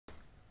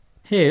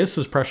Hey, this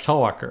is Presh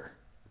Talwalkar.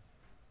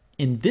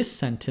 In this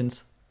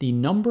sentence, the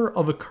number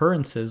of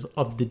occurrences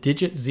of the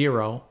digit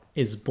 0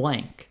 is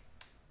blank,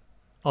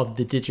 of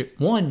the digit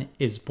 1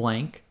 is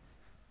blank,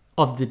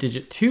 of the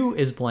digit 2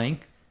 is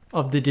blank,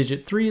 of the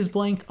digit 3 is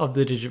blank, of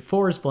the digit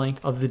 4 is blank,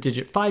 of the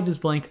digit 5 is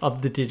blank,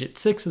 of the digit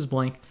 6 is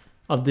blank,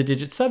 of the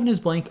digit 7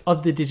 is blank,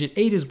 of the digit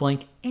 8 is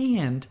blank,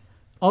 and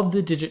of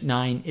the digit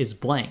 9 is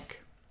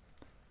blank.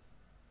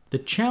 The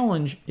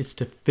challenge is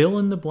to fill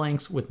in the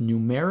blanks with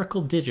numerical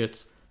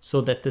digits so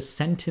that the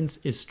sentence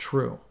is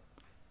true.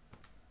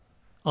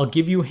 I'll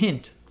give you a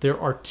hint. There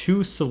are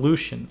two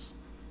solutions.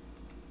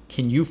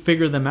 Can you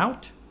figure them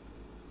out?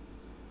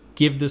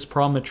 Give this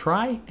problem a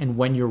try, and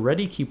when you're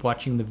ready, keep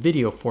watching the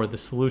video for the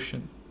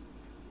solution.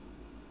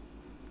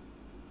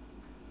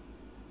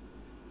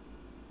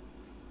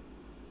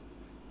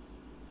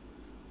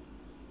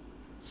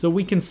 So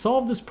we can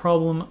solve this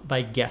problem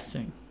by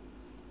guessing.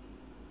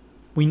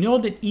 We know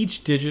that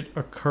each digit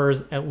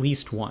occurs at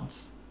least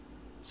once.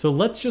 So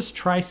let's just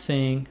try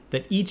saying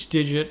that each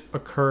digit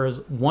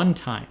occurs one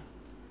time.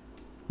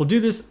 We'll do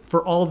this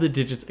for all the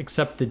digits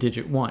except the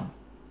digit 1.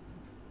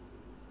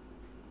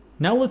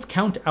 Now let's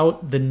count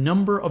out the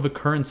number of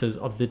occurrences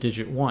of the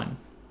digit 1.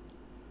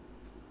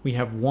 We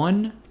have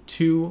 1,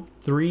 2,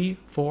 3,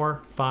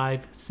 4,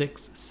 5,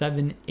 6,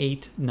 7,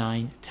 8,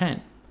 9,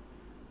 10.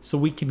 So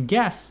we can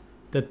guess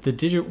that the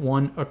digit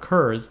 1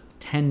 occurs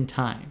 10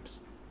 times.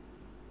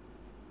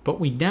 But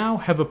we now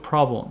have a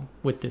problem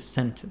with this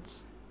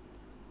sentence.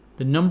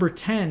 The number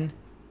 10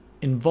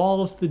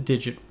 involves the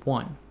digit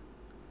 1.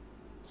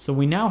 So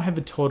we now have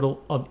a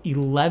total of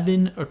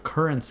 11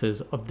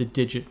 occurrences of the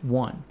digit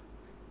 1.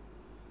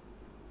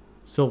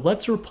 So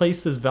let's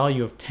replace this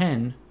value of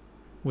 10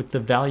 with the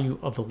value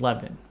of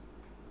 11.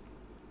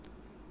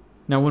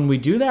 Now when we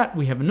do that,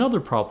 we have another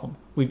problem.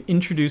 We've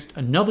introduced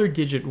another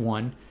digit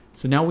 1,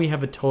 so now we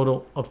have a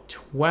total of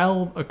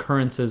 12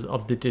 occurrences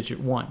of the digit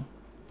 1.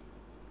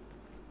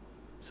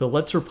 So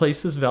let's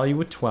replace this value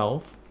with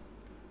 12.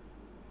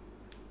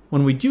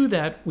 When we do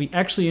that, we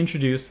actually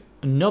introduce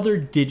another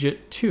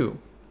digit 2.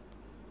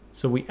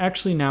 So we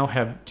actually now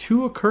have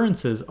 2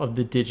 occurrences of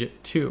the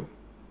digit 2.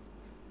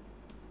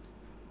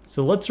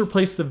 So let's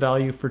replace the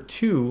value for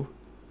 2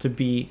 to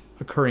be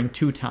occurring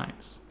 2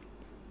 times.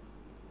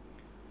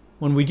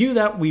 When we do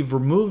that, we've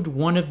removed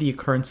one of the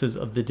occurrences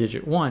of the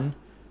digit 1,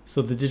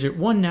 so the digit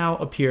 1 now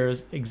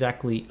appears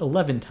exactly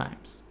 11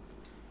 times.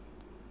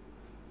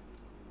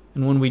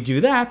 And when we do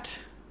that,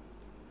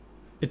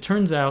 it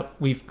turns out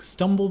we've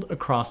stumbled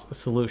across a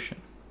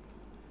solution.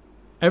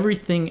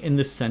 Everything in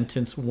this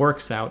sentence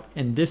works out,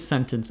 and this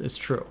sentence is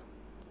true.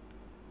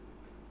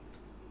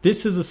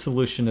 This is a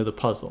solution to the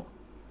puzzle.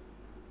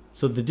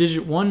 So the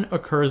digit 1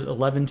 occurs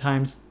 11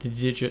 times, the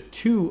digit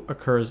 2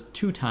 occurs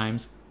 2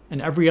 times,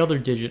 and every other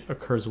digit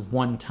occurs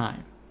 1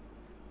 time.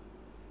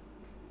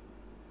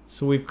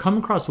 So we've come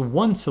across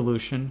one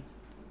solution.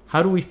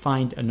 How do we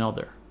find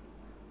another?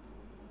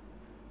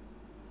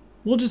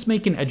 We'll just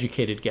make an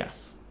educated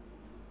guess.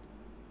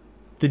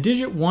 The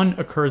digit 1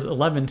 occurs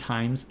 11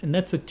 times, and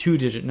that's a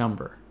 2-digit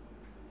number.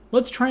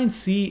 Let's try and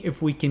see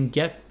if we can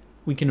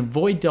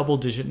avoid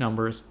double-digit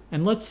numbers,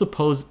 and let's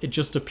suppose it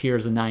just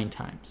appears 9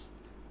 times.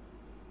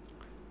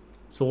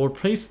 So we'll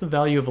replace the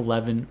value of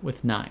 11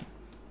 with 9.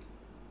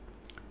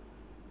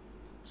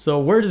 So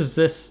where does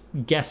this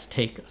guess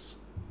take us?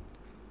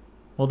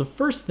 Well, the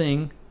first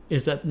thing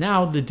is that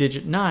now the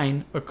digit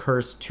 9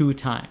 occurs 2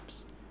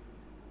 times.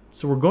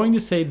 So we're going to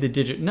say the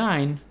digit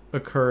 9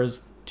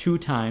 occurs 2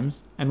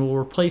 times, and we'll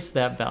replace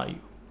that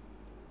value.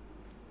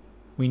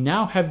 We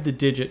now have the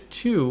digit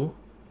 2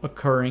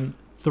 occurring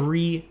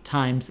 3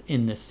 times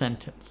in this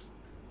sentence.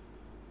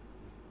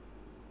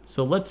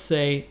 So let's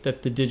say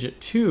that the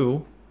digit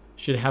 2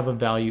 should have a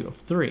value of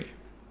 3.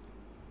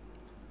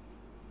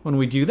 When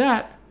we do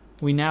that,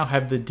 we now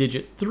have the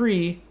digit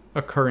 3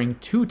 occurring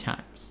 2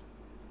 times.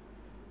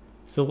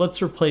 So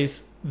let's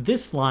replace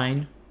this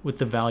line with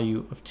the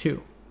value of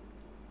 2.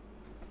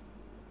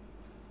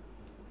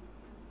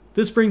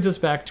 This brings us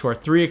back to our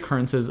 3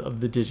 occurrences of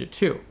the digit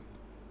 2.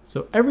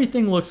 So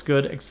everything looks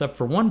good except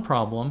for one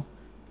problem.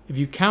 If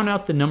you count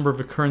out the number of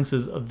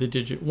occurrences of the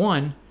digit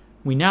 1,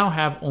 we now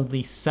have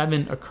only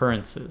 7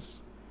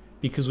 occurrences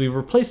because we've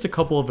replaced a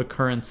couple of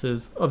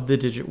occurrences of the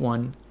digit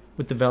 1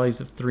 with the values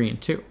of 3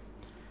 and 2.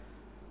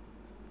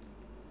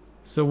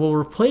 So we'll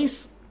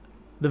replace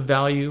the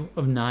value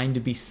of 9 to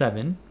be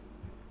 7.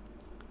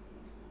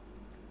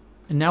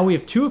 And now we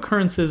have 2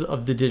 occurrences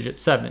of the digit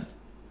 7.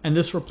 And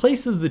this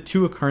replaces the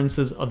 2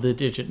 occurrences of the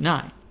digit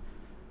 9.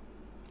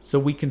 So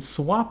we can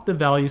swap the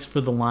values for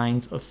the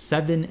lines of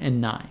 7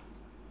 and 9.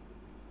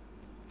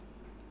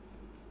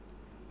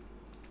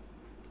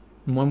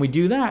 And when we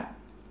do that,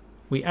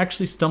 we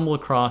actually stumble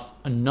across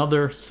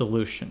another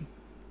solution.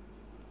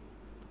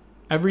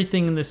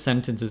 Everything in this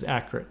sentence is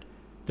accurate.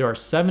 There are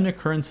 7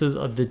 occurrences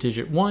of the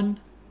digit 1,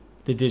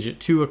 the digit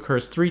 2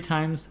 occurs 3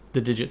 times,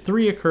 the digit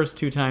 3 occurs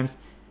 2 times,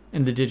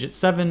 and the digit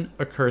 7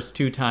 occurs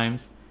 2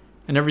 times,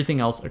 and everything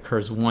else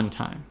occurs 1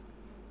 time.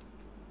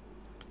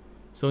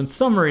 So in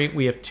summary,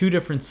 we have two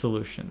different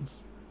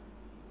solutions.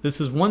 This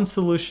is one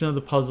solution of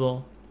the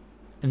puzzle,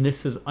 and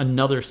this is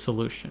another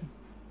solution.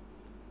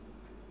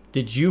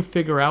 Did you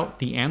figure out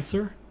the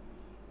answer?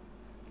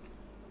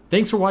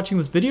 Thanks for watching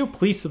this video.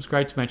 Please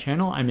subscribe to my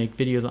channel. I make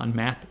videos on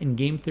math and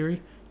game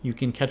theory. You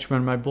can catch me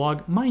on my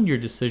blog, Mind Your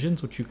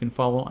Decisions, which you can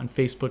follow on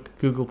Facebook,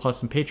 Google+,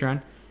 and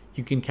Patreon.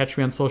 You can catch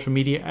me on social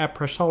media at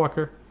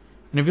PreshSolwalker.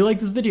 And if you like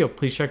this video,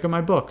 please check out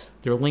my books.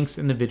 There are links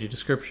in the video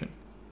description.